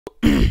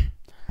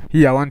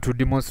Here I want to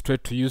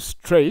demonstrate to you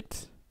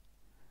straight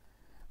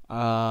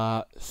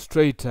about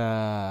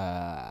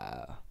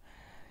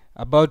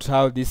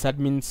how this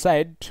admin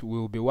side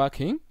will be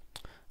working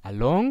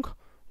along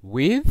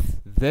with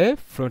the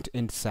front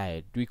end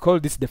side. We call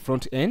this the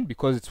front end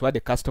because it's what the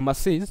customer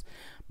sees,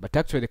 but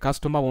actually the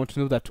customer wants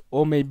to know that,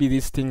 or maybe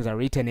these things are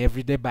written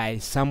every day by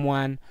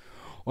someone,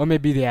 or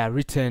maybe they are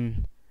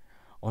written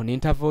on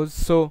intervals.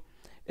 So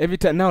every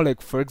time now,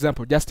 like for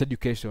example, just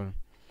education,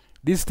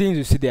 these things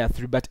you see there are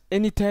three, but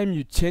anytime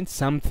you change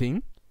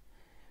something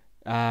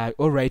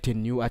or write a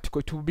new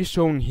article, it will be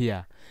shown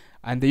here,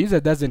 and the user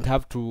doesn't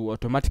have to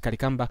automatically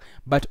come back,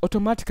 but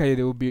automatically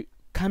they will be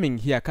coming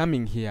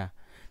here.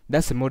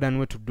 That's a modern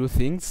way to do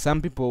things.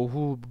 Some people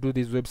who do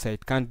this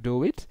website can't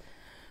do it,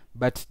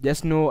 but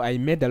just know I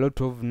made a lot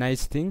of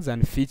nice things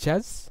and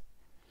features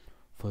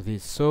for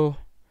this. So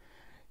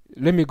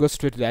let me go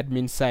straight to the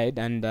admin side,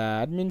 and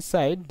admin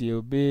side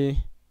you'll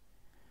be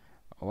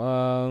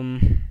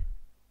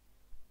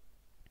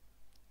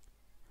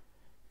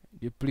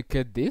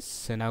duplicate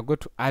this, and I'll go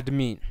to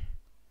admin.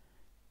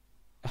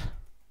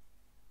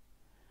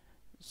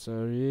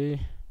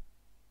 Sorry,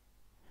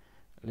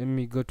 let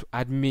me go to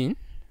admin.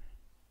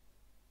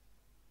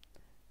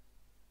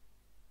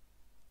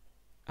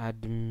 So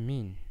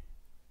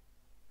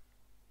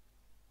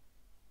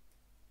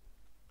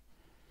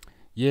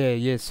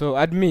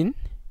admin,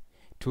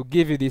 to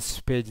give you this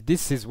page,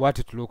 this is what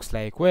it looks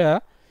like,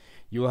 where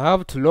you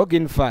have to log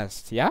in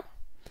first,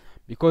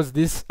 because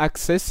this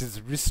access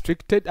is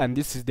restricted, and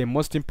this is the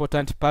most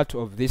important part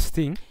of this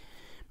thing,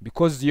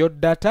 because your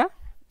data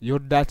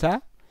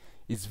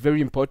is very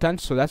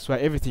important. So that's why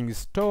everything is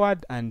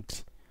stored and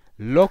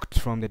locked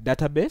from the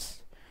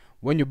database.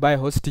 When you buy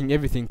hosting,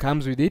 everything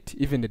comes with it,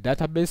 even the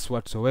database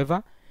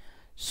whatsoever.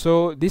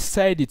 So this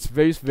side, it's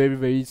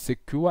very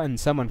secure, and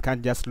someone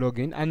can't just log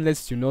in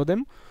unless you know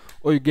them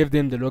or you give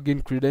them the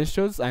login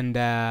credentials, and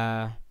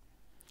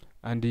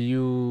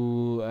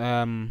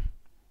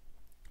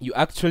you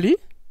actually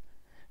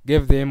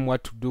give them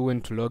what to do when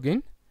to log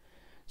in.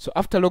 So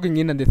after logging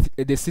in, and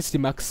the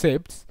system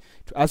accepts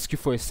to ask you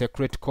for a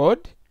secret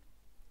code.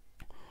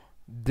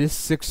 This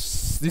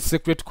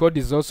secret code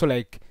is also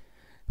like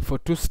for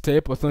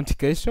two-step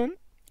authentication.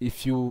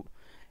 If you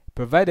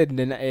provided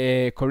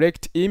a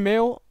correct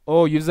email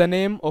or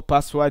username or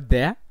password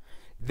there,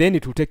 then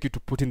it will take you to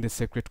put in the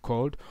secret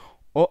code,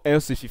 or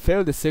else if you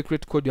fail the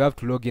secret code, you have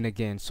to log in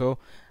again. So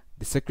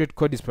the secret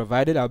code is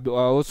provided. I'll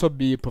also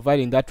be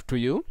providing that to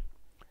you.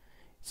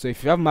 So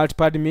if you have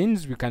multiple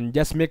admins, we can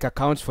just make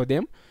accounts for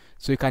them.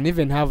 So you can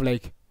even have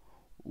like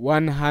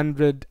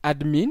 100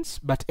 admins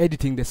but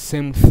editing the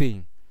same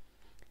thing.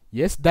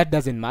 Yes, that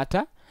doesn't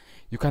matter.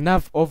 You can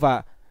have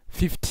over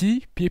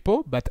 50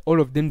 people, but all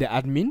of them the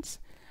admins,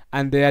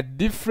 and they are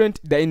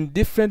different. They're in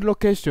different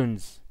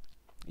locations.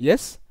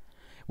 Yes,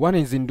 one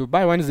is in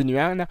Dubai, one is in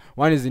Uganda,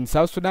 one is in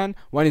South Sudan,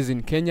 one is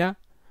in Kenya,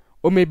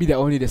 or maybe they're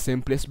only the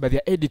same place, but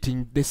they're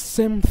editing the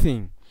same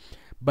thing.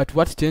 But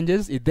what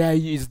changes is their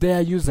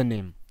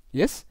username.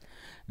 Yes,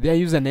 their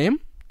username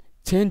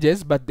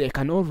changes, but they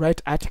can all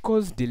write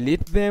articles,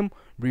 delete them,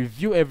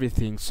 review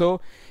everything.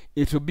 So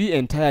it will be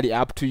entirely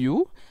up to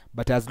you,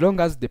 but as long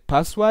as the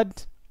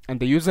password and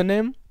the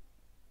username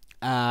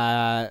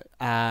are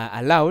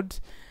allowed,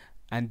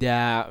 and they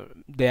are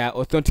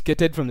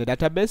authenticated from the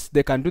database,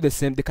 they can do the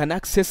same. They can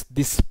access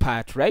this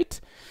part,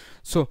 right?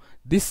 So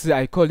this,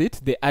 I call it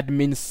the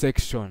admin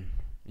section.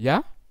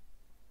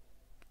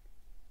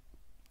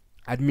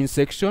 Admin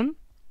section,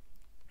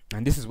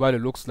 and this is what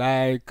it looks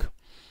like.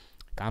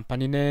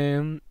 Company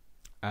name,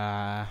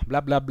 blah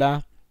blah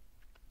blah.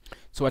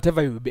 So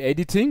whatever you will be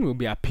editing will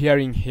be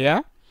appearing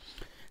here.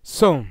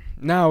 So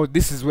now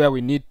this is where we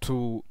need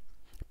to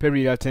pay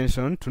real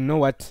attention to know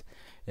what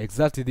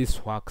exactly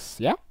this works.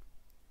 You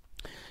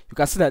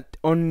can see that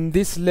on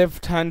this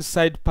left hand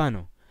side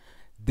panel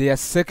there are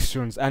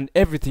sections, and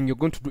everything you're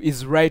going to do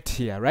is right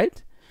here,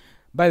 right?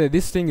 By the way,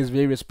 this thing is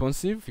very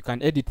responsive. You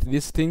can edit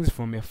these things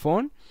from a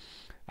phone.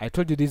 I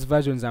told you these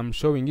versions I'm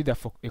showing you, they're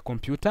for a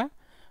computer,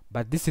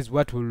 but this is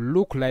what will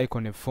look like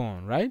on a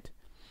phone, right?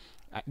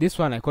 This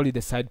one, I call it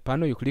the side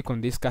panel. You click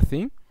on this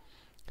thing, you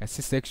can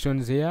see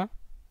sections here.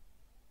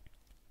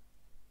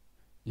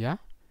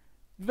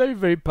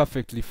 Very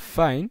perfectly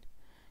fine.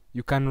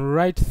 You can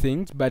write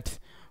things, but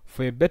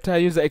for a better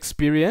user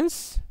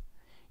experience,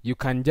 you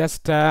can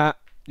just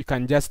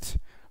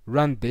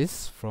run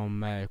this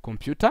from a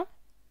computer.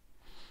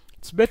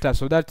 It's better,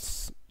 so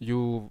that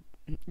you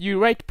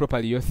write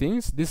properly your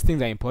things. These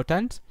things are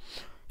important.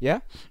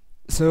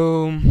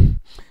 So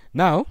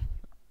now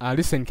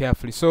listen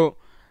carefully. So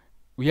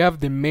we have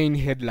the main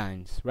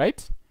headlines,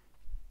 right?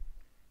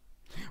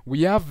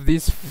 We have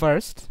this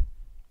first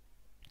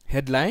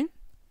headline.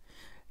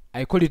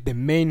 I call it the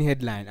main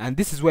headline, and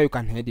this is where you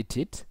can edit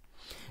it.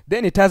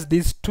 Then it has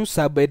these two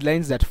sub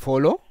headlines that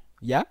follow.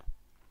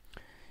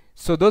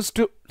 So those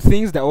two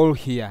things, they're all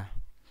here.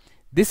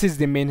 This is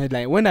the main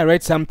headline. When I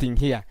write something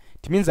here,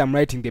 it means I'm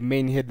writing the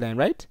main headline,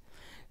 right?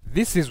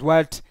 This is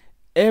what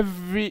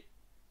every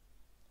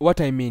what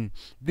I mean.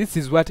 This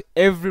is what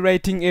every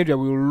writing area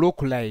will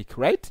look like,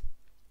 right?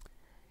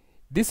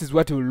 This is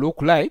what it will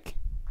look like,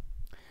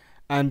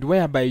 and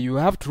whereby you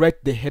have to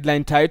write the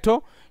headline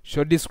title,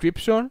 short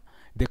description,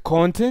 the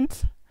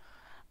content,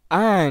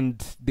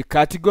 and the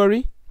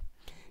category.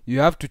 You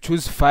have to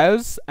choose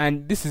files,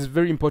 and this is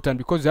very important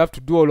because you have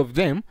to do all of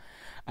them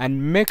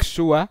and make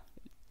sure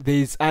there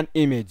is an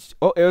image,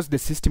 or else the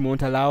system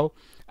won't allow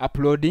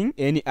uploading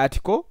any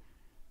article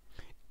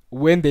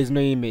when there is no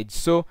image.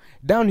 So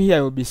down here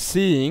you'll be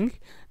seeing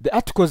the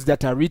articles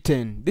that are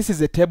written. This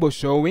is a table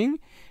showing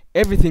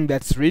everything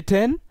that's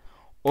written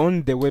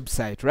on the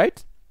website,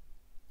 right?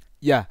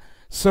 Yeah,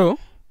 so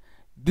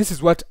this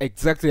is what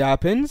exactly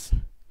happens.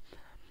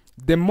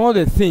 The more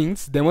the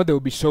things, the more they will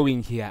be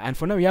showing here. And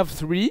for now we have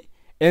 3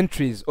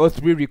 entries or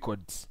 3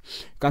 records.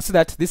 You can see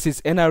that this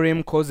is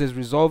NRM causes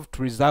resolved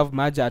to reserve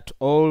merger at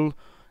all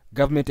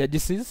government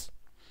agencies.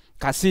 You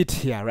can see it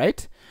here,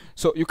 right?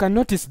 So you can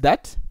notice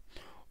that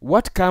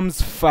what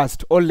comes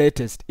first or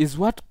latest is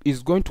what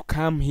is going to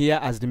come here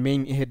as the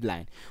main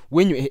headline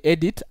when you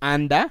edit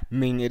under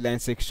main headline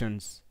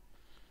sections.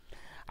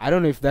 I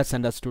don't know if that's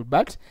understood,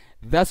 but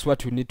that's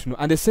what you need to know.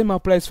 And the same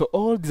applies for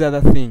all these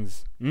other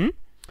things.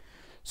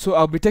 So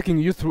I'll be taking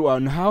you through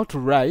on how to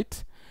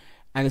write,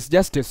 and it's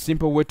just a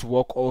simple way to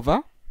walk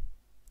over.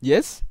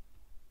 Yes,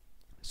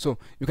 so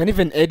you can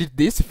even edit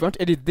this. If you want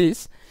to edit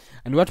this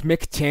and you want to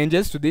make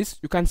changes to this,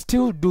 you can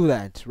still do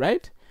that,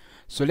 right?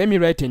 So let me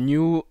write a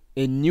new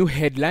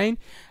headline,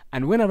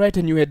 and when I write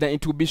a new headline,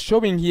 it will be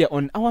showing here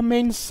on our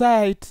main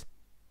site.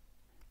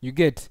 You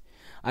get,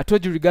 I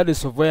told you,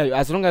 regardless of where,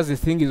 as long as the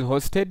thing is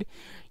hosted,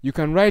 you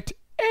can write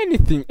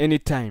anything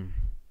anytime.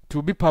 It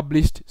will be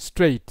published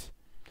straight.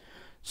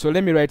 So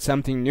let me write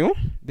something new.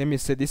 Let me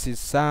say this is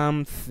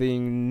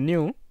something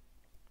new. You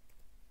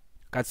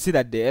can see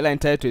that the headline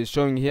title is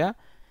showing here.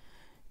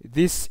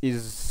 This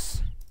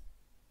is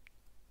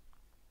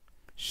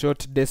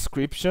short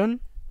description.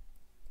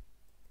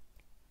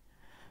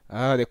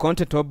 The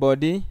content of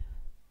body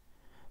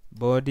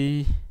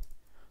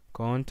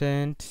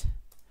content.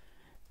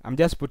 I'm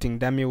just putting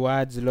dummy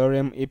words,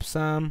 lorem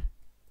ipsum.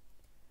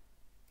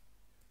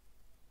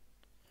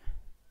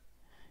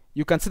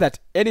 You can see that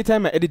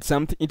anytime I edit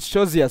something, it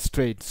shows here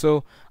straight.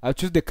 So I'll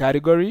choose the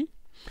category.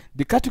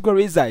 The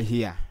categories are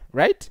here,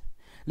 right?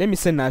 Let me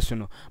say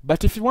national.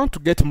 But if you want to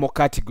get more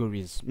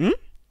categories,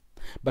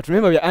 but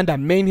remember we're under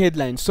main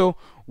headline. So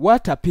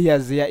what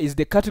appears here is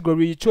the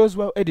category you chose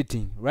while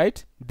editing,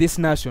 right? This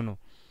national.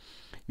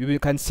 You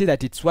can see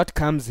that it's what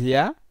comes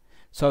here.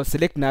 So I'll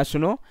select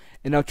national,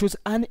 and I'll choose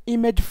an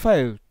image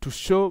file to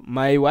show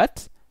my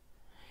what?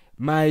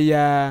 My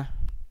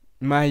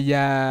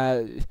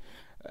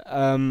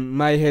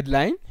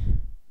headline,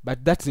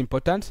 but that's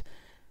important.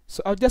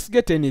 So I'll just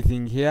get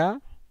anything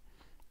here.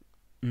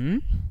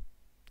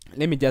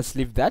 Let me just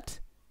leave that.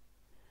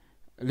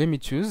 Let me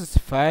choose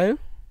file,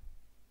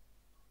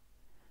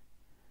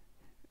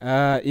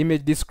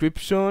 image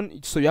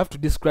description. So you have to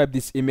describe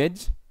this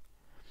image.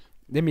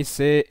 Let me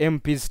say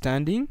MP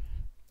standing.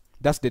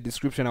 That's the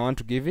description I want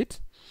to give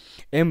it.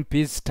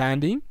 MP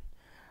standing.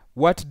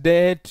 What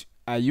date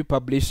are you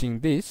publishing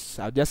this?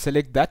 I'll just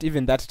select that,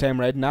 even that time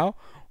right now.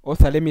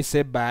 Author, let me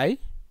say by.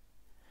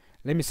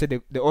 Let me say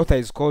the author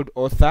is called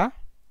author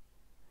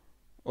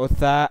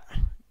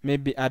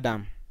maybe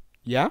Adam.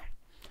 Yeah,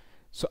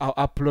 so I'll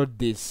upload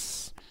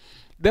this.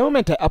 The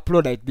moment I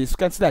upload like this, you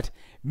can see that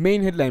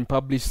main headline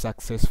published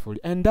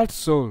successfully, and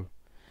that's all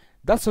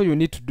you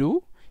need to do.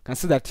 You can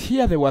see that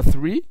here there were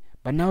 3,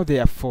 but now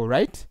there are 4,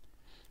 right?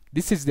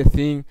 This is the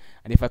thing.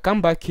 And if I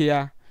come back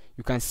here,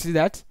 you can see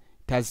that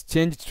it has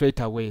changed straight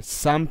away,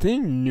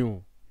 something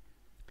new.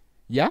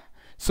 Yeah,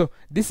 so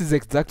this is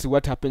exactly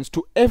what happens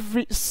to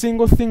every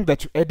single thing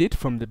that you edit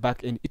from the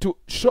back end. It will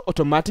show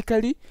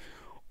automatically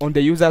on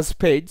the user's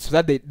page,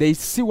 so that they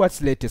see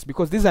what's latest,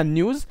 because these are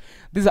news,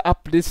 these are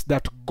updates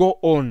that go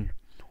on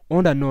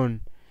and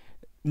on.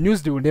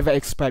 News, they will never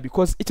expire,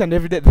 because each and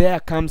every day there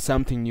comes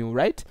something new,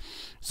 right?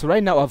 So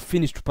right now I've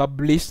finished to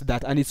publish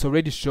that, and it's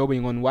already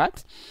showing on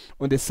what?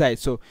 On the site.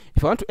 So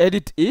if I want to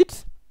edit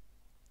it,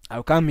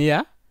 I'll come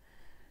here.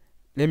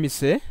 Let me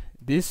say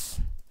this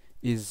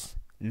is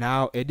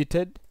now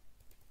edited.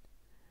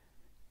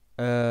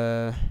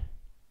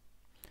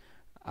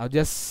 I'll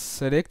just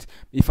select.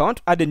 If I want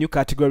to add a new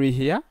category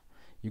here,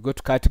 you go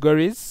to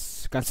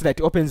categories. You can see that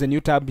it opens a new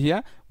tab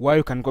here, while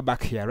you can go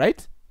back here,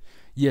 right?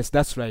 Yes,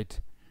 that's right.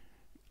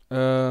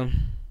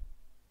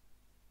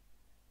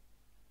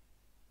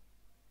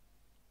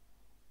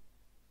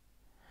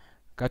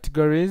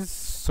 Categories.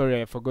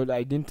 Sorry, I forgot.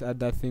 I didn't add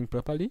that thing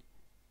properly.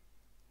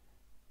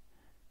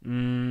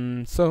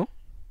 So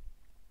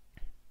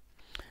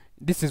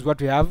this is what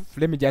we have.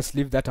 Let me just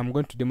leave that. I'm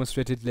going to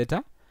demonstrate it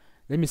later.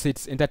 Let me say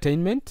it's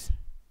entertainment.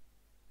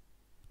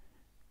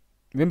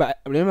 Remember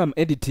I'm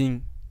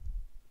editing.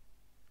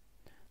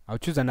 I'll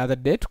choose another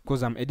date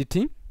because I'm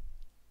editing,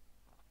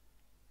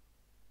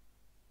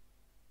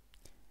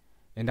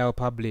 and I'll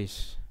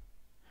publish.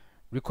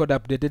 Record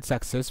updated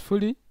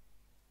successfully.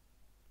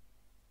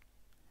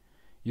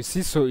 You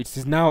see, so it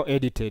is now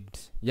edited.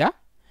 Yeah.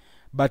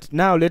 But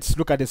now let's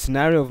look at the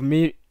scenario of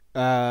me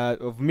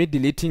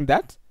deleting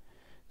that.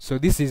 So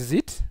this is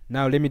it.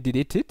 Now let me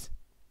delete it.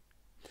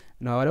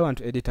 No, I don't want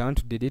to edit, I want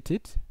to delete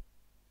it.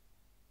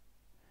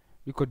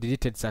 We could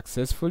delete it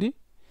successfully.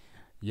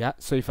 Yeah,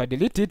 so if I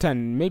delete it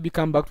and maybe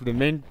come back to the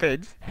main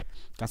page, you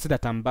can see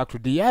that I'm back to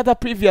the other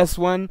previous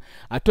one.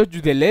 I told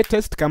you the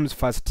latest comes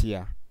first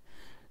here.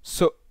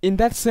 So in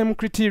that same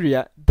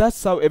criteria,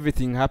 that's how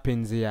everything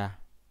happens here.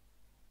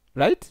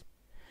 Right?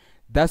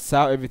 That's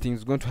how everything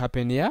is going to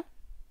happen here.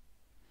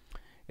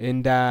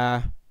 And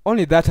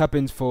only that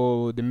happens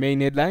for the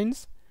main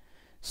headlines.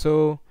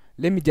 So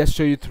let me just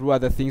show you through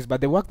other things,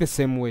 but they work the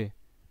same way.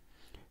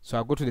 So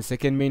I'll go to the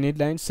second main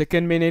headline.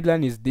 Second main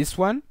headline is this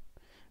one.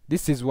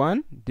 This is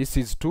 1. This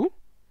is 2.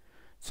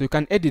 So you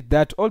can edit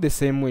that all the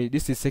same way.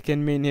 This is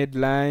second main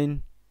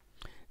headline.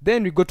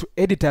 Then we go to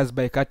editors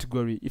by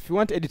category. If you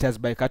want editors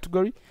by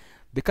category,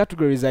 the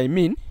categories I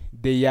mean,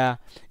 they are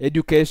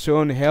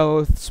education,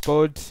 health,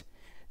 sport,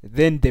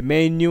 then the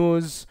main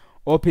news,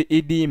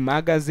 OPED,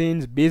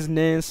 magazines,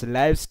 business,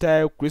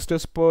 lifestyle, crystal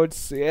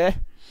sports, yeah,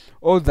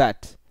 all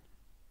that.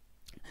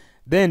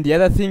 Then the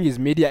other thing is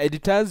media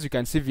editors. You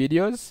can see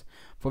videos.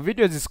 For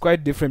videos it's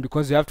quite different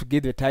because you have to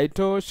give the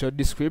title, short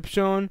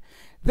description.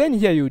 Then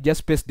here you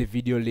just paste the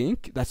video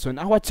link that's on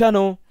our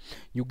channel.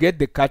 You get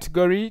the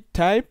category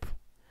type,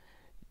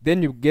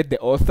 then you get the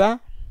author,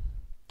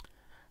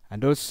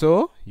 and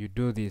also you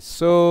do this.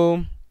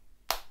 So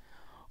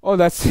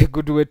that's a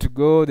good way to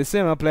go. The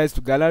same applies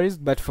to galleries,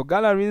 but for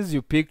galleries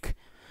you pick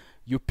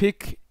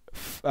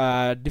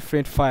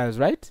different files,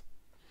 right?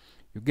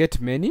 You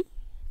get many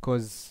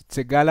because it's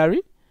a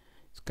gallery.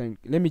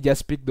 Let me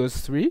just pick those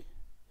 3.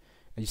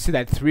 You see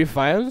that 3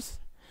 files.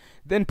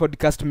 Then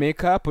podcast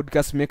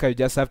maker, you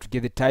just have to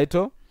get the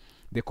title,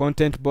 the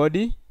content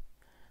body,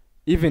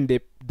 even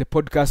the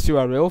podcast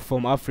URL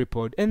from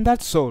AfriPod, and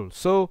that's all.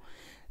 So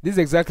this is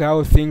exactly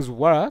how things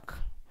work,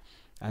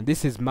 and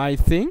this is my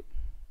thing,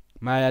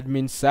 my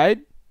admin side.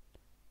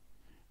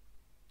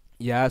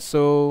 Yeah,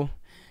 so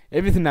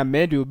everything I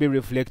made will be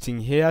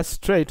reflecting here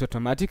straight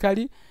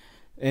automatically,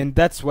 and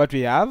that's what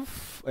we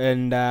have.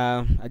 And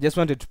I just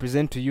wanted to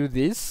present to you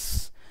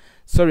this.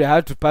 Sorry, I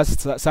had to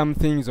pass some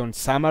things on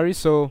summary.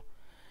 So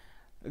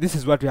this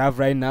is what we have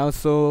right now.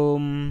 So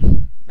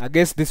I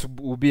guess this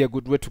will be a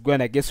good way to go,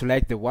 and I guess you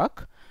like the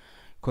work,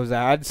 because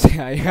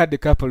I had a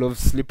couple of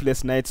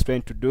sleepless nights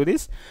trying to do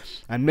this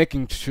and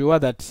making sure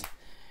that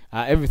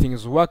everything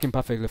is working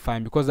perfectly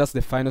fine, because that's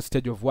the final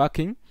stage of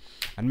working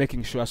and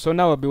making sure. So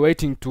now I'll be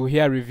waiting to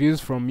hear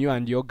reviews from you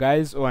and your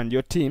guys and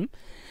your team.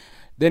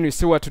 Then we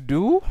see what to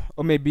do,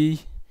 or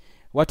maybe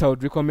what I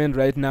would recommend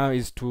right now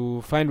is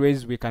to find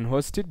ways we can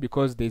host it,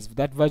 because there's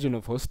that version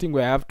of hosting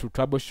where I have to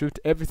troubleshoot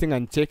everything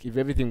and check if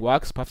everything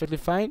works perfectly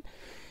fine.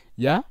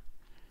 Yeah,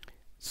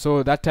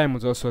 so that time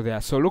was also there.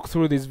 So look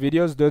through these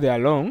videos, though they are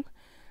long,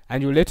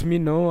 and you let me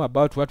know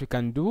about what we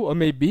can do, or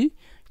maybe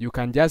you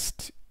can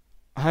just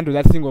handle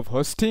that thing of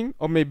hosting,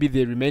 or maybe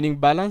the remaining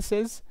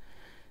balances.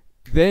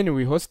 Then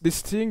we host this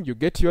thing, you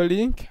get your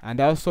link, and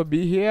I'll also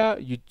be here.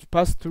 You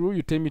pass through,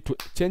 you tell me to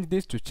change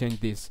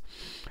this.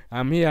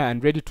 I'm here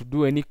and ready to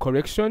do any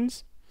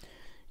corrections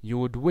you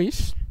would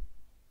wish,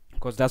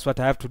 because that's what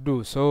I have to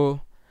do.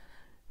 So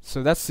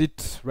that's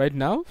it right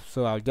now.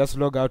 So I'll just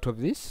log out of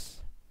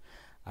this,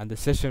 and the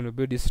session will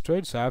be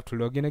destroyed, so I have to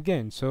log in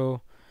again. So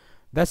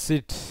that's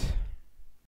it.